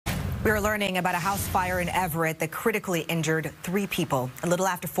We are learning about a house fire in Everett that critically injured 3 people. A little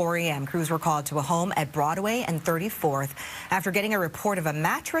after 4 a.m., crews were called to a home at Broadway and 34th after getting a report of a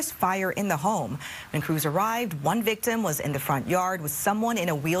mattress fire in the home. When crews arrived, one victim was in the front yard with someone in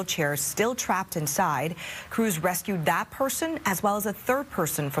a wheelchair still trapped inside. Crews rescued that person as well as a third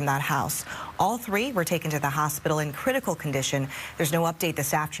person from that house. All 3 were taken to the hospital in critical condition. There's no update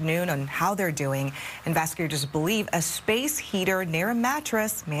this afternoon on how they're doing. Investigators believe a space heater near a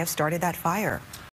mattress may have started that fire.